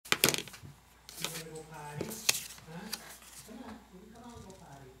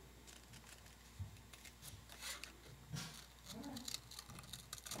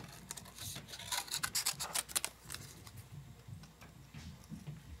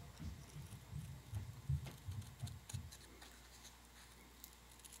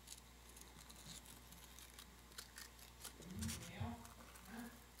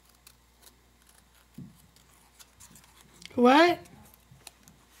What?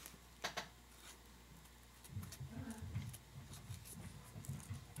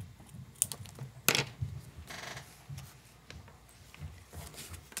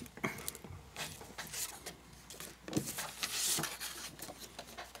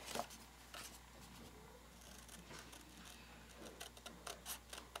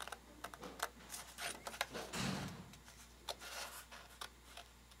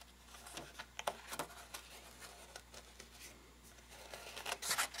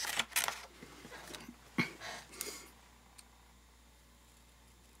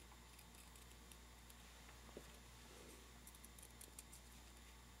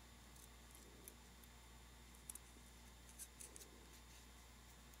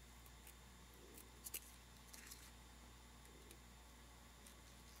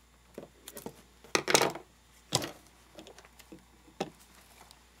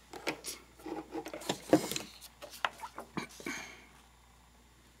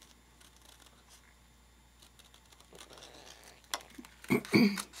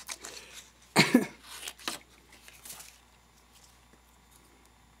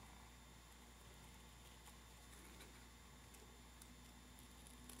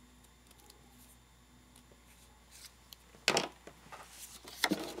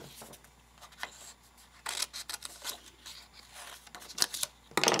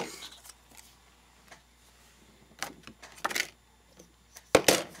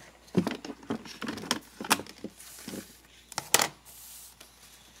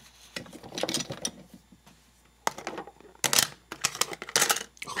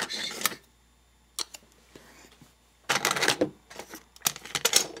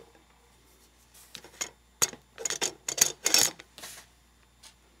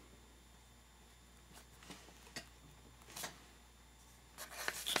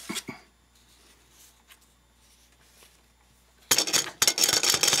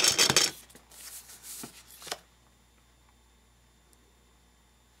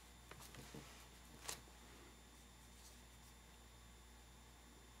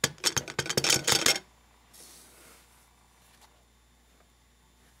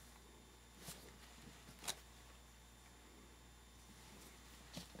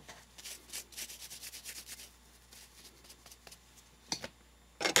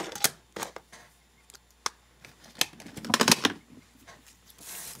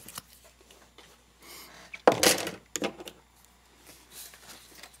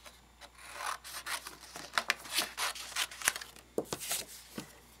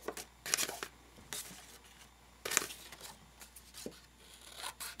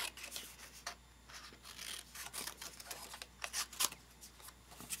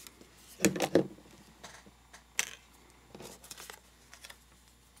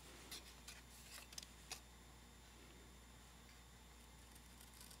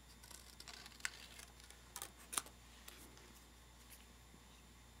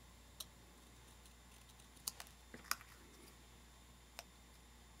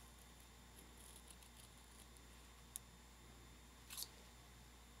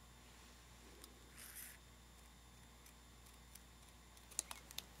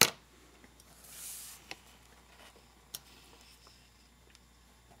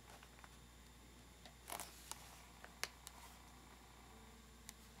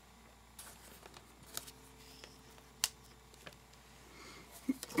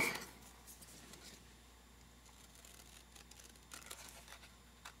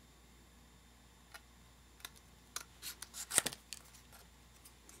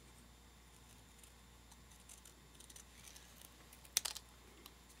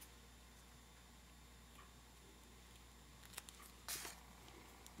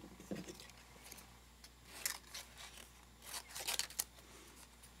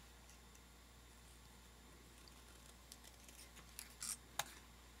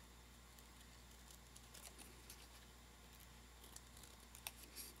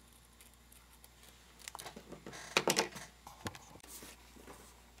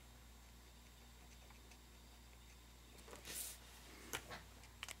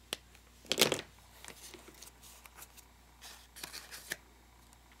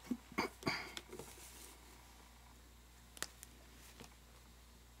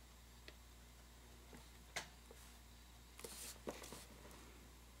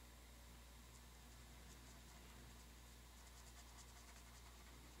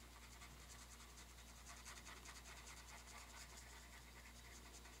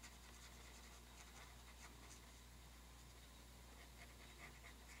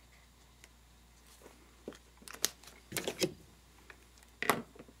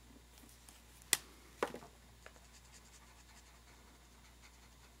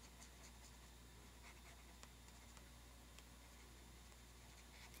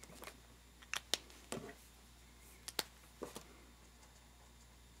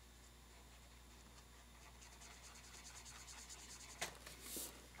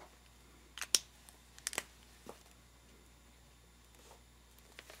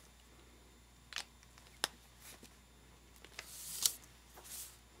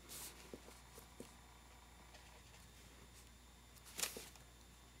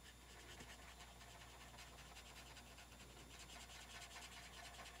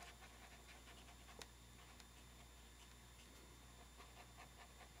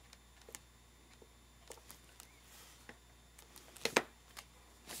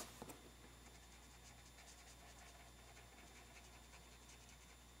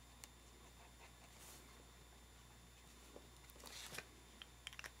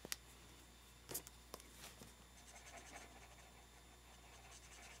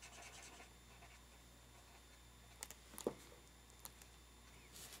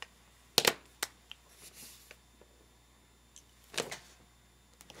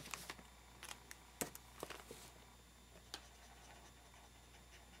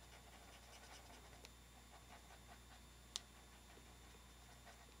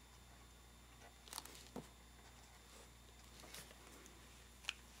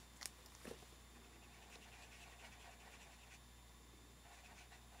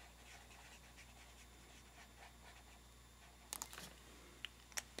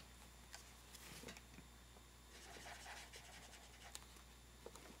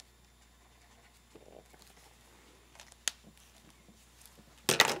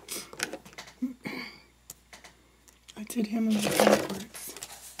 did him backwards.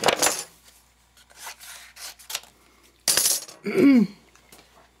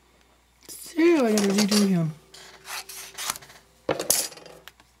 See, I gotta redo him.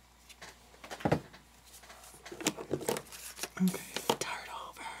 Okay, start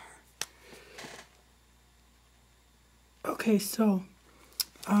over. Okay, so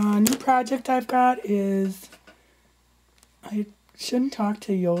new project I've got is, I shouldn't talk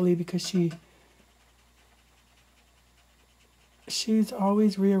to Yoli because she's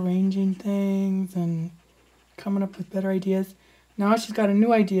always rearranging things and coming up with better ideas. Now she's got a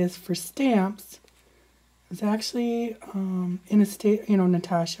new ideas for stamps. It's actually in a state,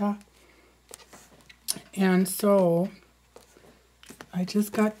 Natasha. And so I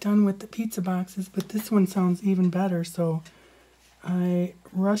just got done with the pizza boxes, but this one sounds even better. So I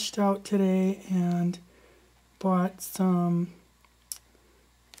rushed out today and bought some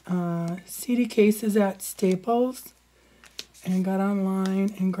CD cases at Staples and got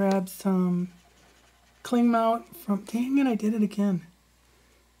online and grabbed some cling mount from, dang it, I did it again.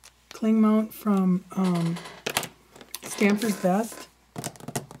 Cling mount from Stamper's Best.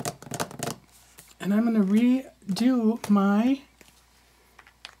 And I'm going to redo my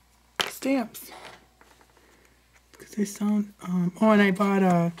stamps. Because they sound, oh, and I bought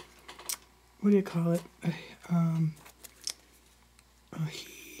a, what do you call it?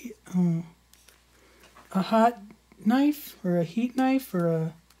 A hot knife or a heat knife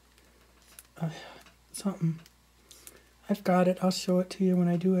or a something. I've got it. I'll show it to you when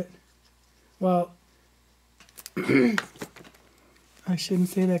I do it. Well, I shouldn't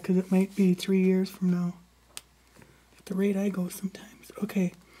say that because it might be 3 years from now. At the rate I go sometimes.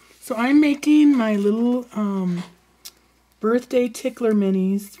 Okay, so I'm making my little Birthday Tickler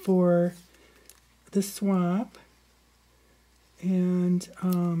minis for the swap. And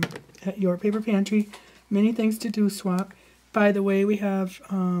at Your Paper Pantry, many things to do swap. By the way, we have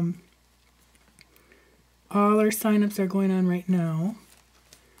all our signups are going on right now.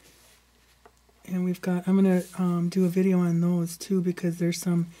 And we've got, I'm going to do a video on those too because there's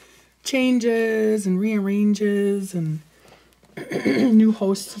some changes and rearranges and new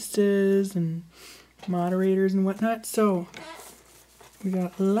hostesses and moderators and whatnot. So we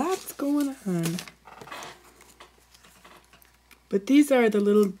got lots going on. But these are the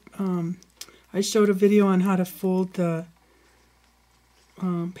little, I showed a video on how to fold the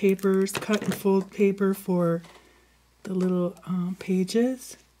papers, cut and fold paper for the little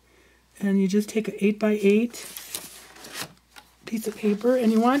pages. And you just take an 8x8 piece of paper,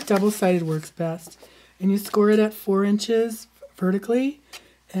 and you want double-sided works best. And you score it at 4 inches vertically,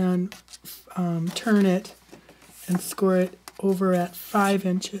 and turn it and score it over at 5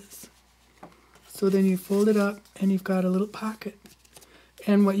 inches. So then you fold it up, and you've got a little pocket.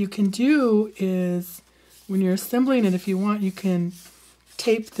 And what you can do is, when you're assembling it, if you want, you can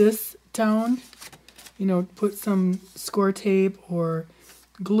tape this down. Put some score tape or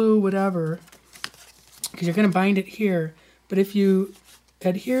glue, whatever, because you're going to bind it here. But if you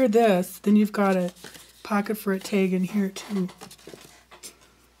adhere this, then you've got a pocket for a tag in here too.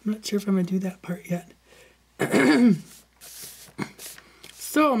 I'm not sure if I'm going to do that part yet.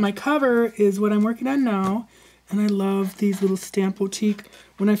 So my cover is what I'm working on now, and I love these little Stampotique.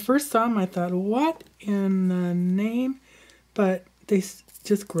 When I first saw them, I thought, what in the name? But they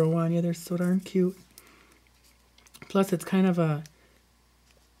just grow on you. They're so darn cute. Plus, it's kind of a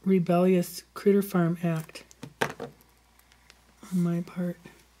rebellious Critter Farm act on my part.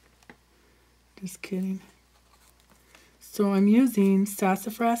 Just kidding. So I'm using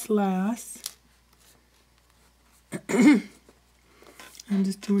Sassafras Lass. I'm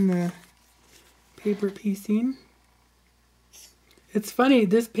just doing the paper piecing. It's funny,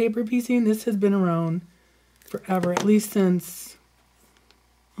 this paper piecing, this has been around forever, at least since,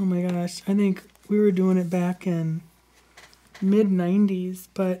 oh my gosh, I think we were doing it back in mid-90s,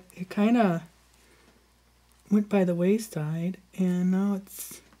 but it kind of went by the wayside, and now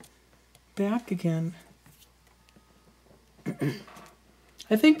it's back again.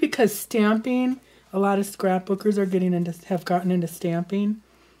 I think because stamping, a lot of scrapbookers are have gotten into stamping.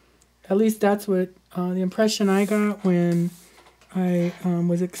 At least that's what the impression I got when I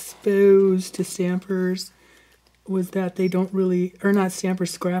was exposed to stampers, was that they don't really, or not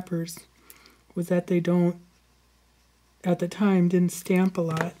stampers, scrappers, was that they don't, at the time, didn't stamp a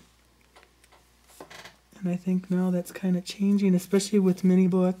lot. And I think now that's kind of changing, especially with mini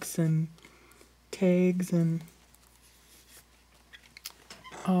books and tags and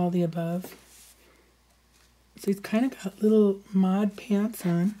all the above. So he's kind of got little mod pants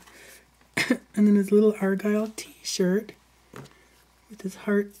on. And then his little Argyle t-shirt with his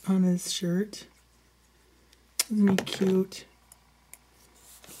heart on his shirt. Isn't he cute?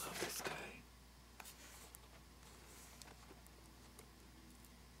 I love this guy.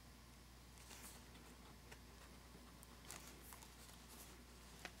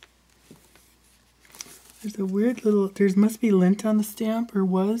 There's a weird little, there must be lint on the stamp, or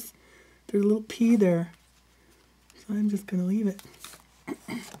was. There's a little P there. So I'm just going to leave it.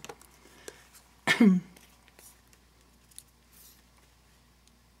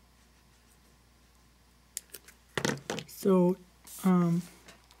 So, if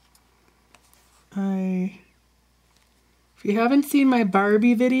you haven't seen my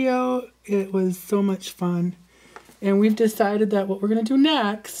Barbie video, it was so much fun. And we've decided that what we're going to do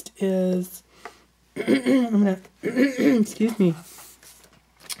next is, I'm going to, excuse me,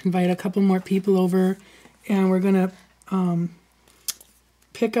 invite a couple more people over, and we're going to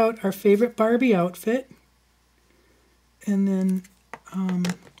pick out our favorite Barbie outfit and then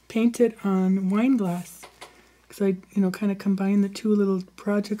paint it on wine glass. Because I, kind of combine the two little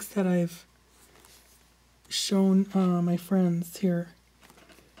projects that I've shown my friends here.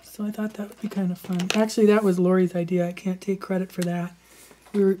 So I thought that would be kind of fun. Actually, that was Lori's idea. I can't take credit for that.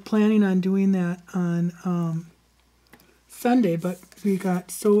 We were planning on doing that on Sunday, but we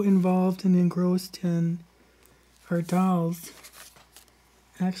got so involved and engrossed in our dolls.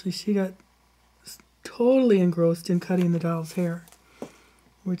 Actually, she got totally engrossed in cutting the doll's hair,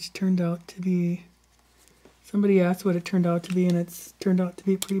 which turned out to be, somebody asked what it turned out to be, and it's turned out to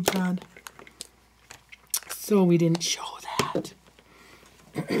be pretty bad. So we didn't show that.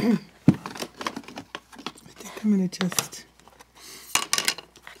 I think I'm going to just...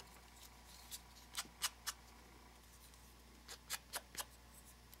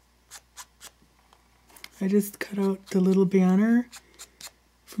 I just cut out the little banner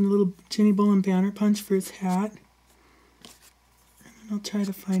from the little Ginny Bowen banner punch for his hat. And then I'll try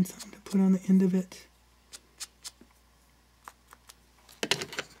to find something to put on the end of it.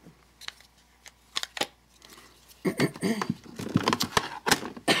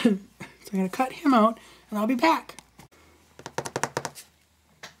 So I'm going to cut him out, and I'll be back.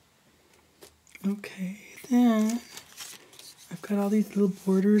 Okay, then I've got all these little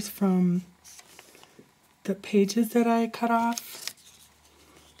borders from the pages that I cut off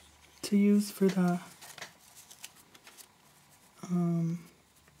to use for the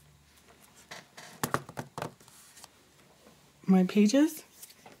my pages.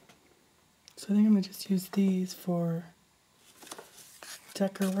 So I think I'm going to just use these for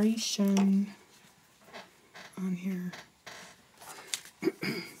decoration on here.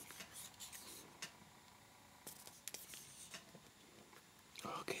 Okay,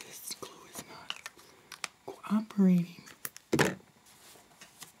 this glue is not cooperating.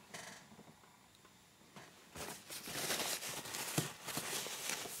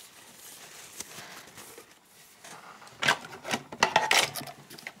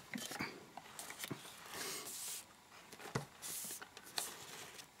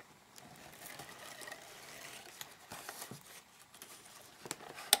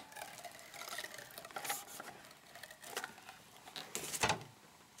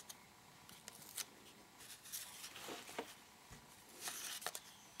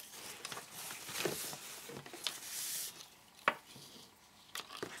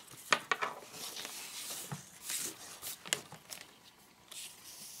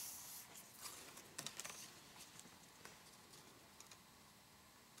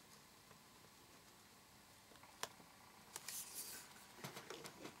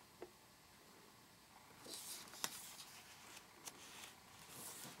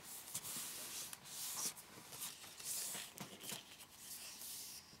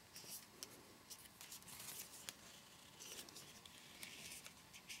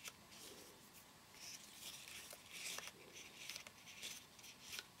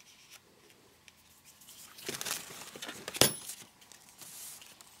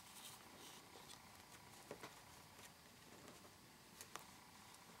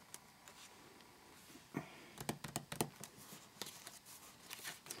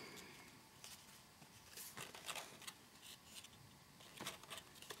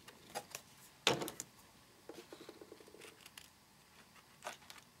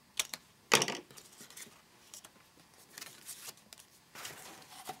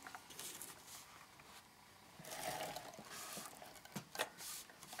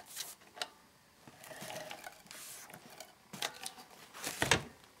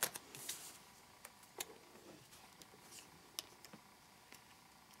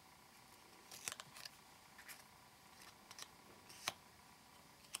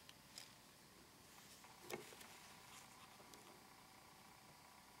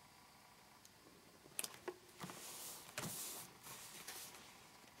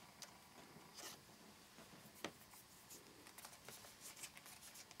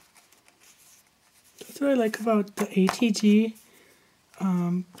 That's what I like about the ATG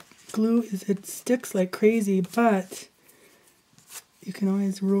glue is it sticks like crazy, but you can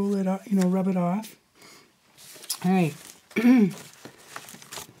always roll it off, rub it off. All right.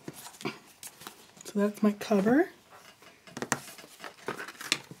 So that's my cover.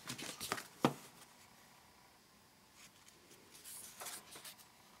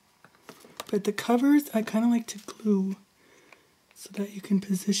 But the covers I kind of like to glue so that you can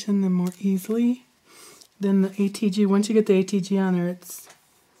position them more easily than the ATG. Once you get the ATG on there, it's a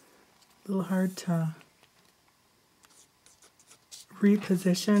little hard to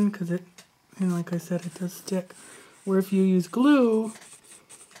reposition because it, like I said, it does stick. Where if you use glue,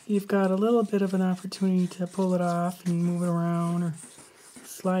 you've got a little bit of an opportunity to pull it off and move it around or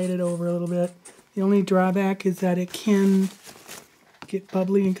slide it over a little bit. The only drawback is that it can get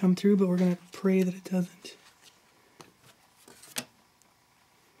bubbly and come through, but we're going to pray that it doesn't.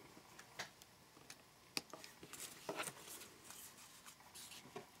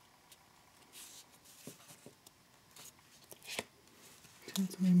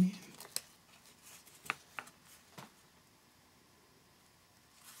 That's what I mean.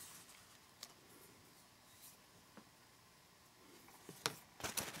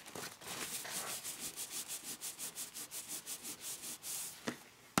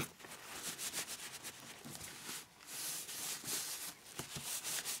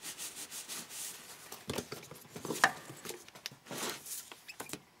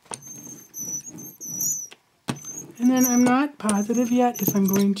 And then I'm not positive yet if I'm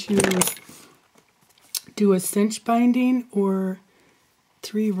going to do a cinch binding or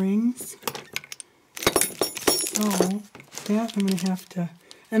 3 rings. So that I'm going to have to...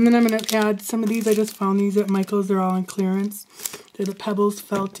 And then I'm going to add some of these. I just found these at Michael's. They're all on clearance. They're the Pebbles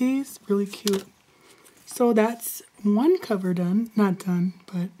Felties. Really cute. So that's one cover done. Not done,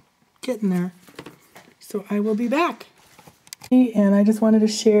 but getting there. So I will be back. And I just wanted to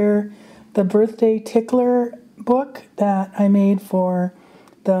share the Birthday Tickler book that I made for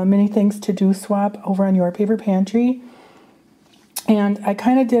the Many Things to Do swap over on Your Paper Pantry. And I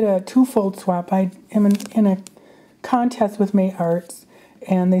kind of did a twofold swap. I am in a contest with May Arts,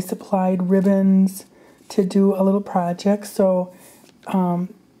 and they supplied ribbons to do a little project. So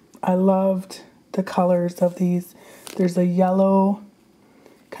I loved the colors of these. There's a yellow,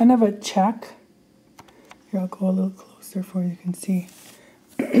 kind of a check. Here, I'll go a little closer for you can see.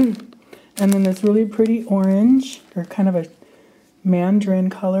 And then this really pretty orange, or kind of a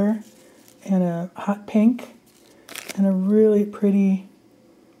mandarin color, and a hot pink, and a really pretty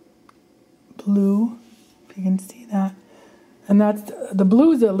blue, if you can see that. And that's, the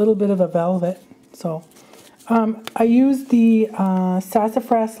blue is a little bit of a velvet. So I used the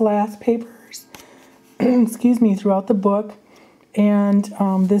sassafras glass papers, excuse me, throughout the book. And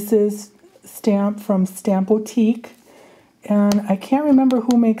this is stamped from Stampotique. And I can't remember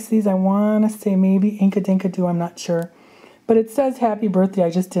who makes these. I want to say maybe Inka Dinka Do, I'm not sure. But it says happy birthday,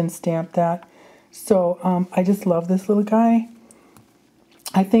 I just didn't stamp that. So I just love this little guy.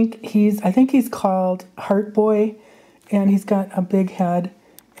 I think he's called Heart Boy, and he's got a big head.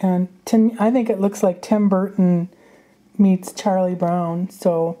 And I think it looks like Tim Burton meets Charlie Brown.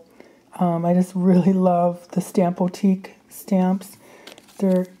 So I just really love the Stampotique stamps.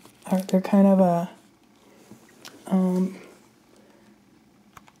 They're kind of a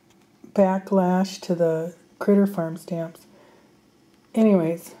backlash to the Critter Farm stamps.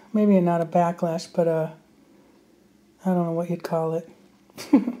 Anyways, maybe not a backlash, but I don't know what you'd call it.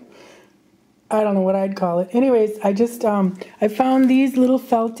 I don't know what I'd call it. Anyways, I just, I found these little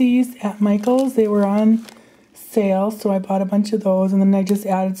felties at Michael's. They were on sale, so I bought a bunch of those, and then I just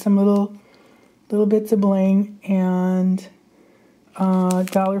added some little bits of bling and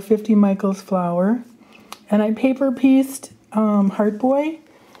 $1.50 Michael's flour. And I paper pieced Heart Boy.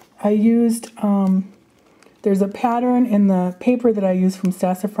 I used, there's a pattern in the paper that I used from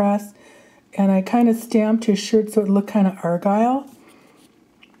Sassafras, and I kind of stamped his shirt so it looked kind of Argyle.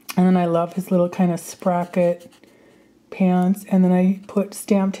 And then I love his little kind of sprocket pants. And then I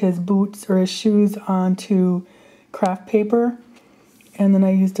stamped his boots or his shoes onto craft paper. And then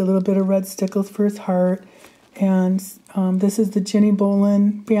I used a little bit of red stickles for his heart. And this is the Ginny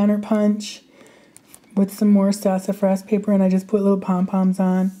Bolin banner punch with some more sassafras paper. And I just put little pom-poms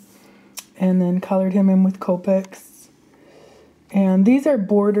on. And then colored him in with Copics. And these are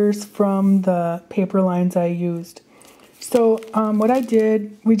borders from the paper lines I used. So what I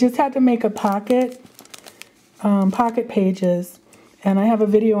did, we just had to make a pocket pages, and I have a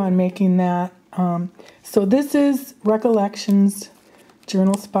video on making that. So this is Recollections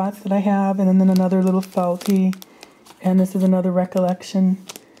journal spots that I have, and then another little felty, and this is another Recollection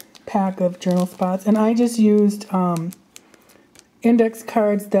pack of journal spots. And I just used index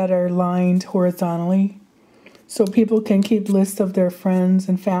cards that are lined horizontally so people can keep lists of their friends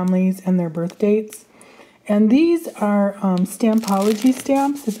and families and their birth dates. And these are Stampoology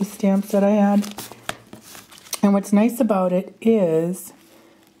stamps. It's a stamp set I had. And what's nice about it is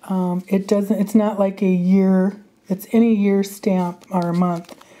it's not like a year, it's any year stamp or a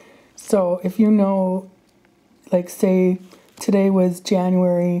month. So if you know, like say today was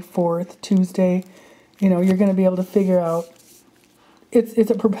January 4th, Tuesday, you know, you're going to be able to figure out,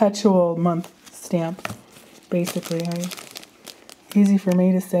 it's a perpetual month stamp, basically. Easy for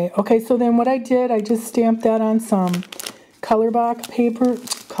me to say. Okay, so then what I did, I just stamped that on some color book paper.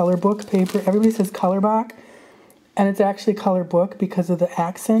 Everybody says color book, and it's actually color book because of the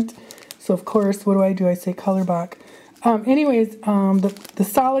accent. So of course, what do? I say color book. Anyways, the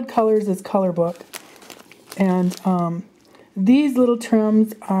solid colors is color book, and these little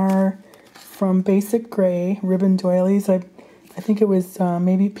trims are from Basic Gray ribbon doilies. I think it was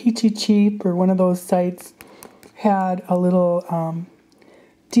maybe Peachy Cheap or one of those sites had a little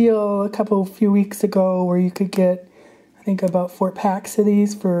deal a few weeks ago where you could get, I think, about 4 packs of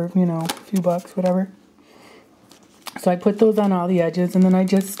these for, you know, a few bucks, whatever. So I put those on all the edges, and then I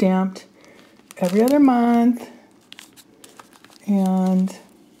just stamped every other month, and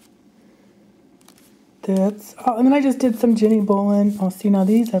that's all. And then I just did some Jenny Bolin. Oh, see, now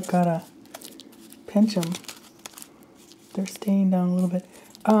these I've got to pinch them. They're staying down a little bit.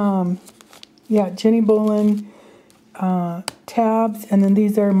 Yeah, Jenny Bolin tabs, and then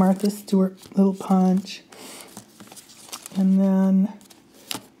these are Martha Stewart Little Punch, and then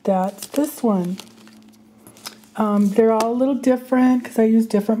that's this one. They're all a little different because I use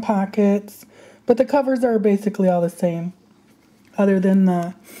different pockets, but the covers are basically all the same, other than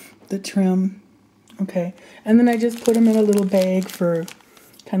the trim. Okay, and then I just put them in a little bag for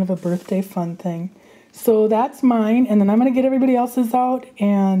kind of a birthday fun thing. So that's mine, and then I'm going to get everybody else's out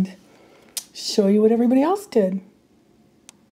and show you what everybody else did.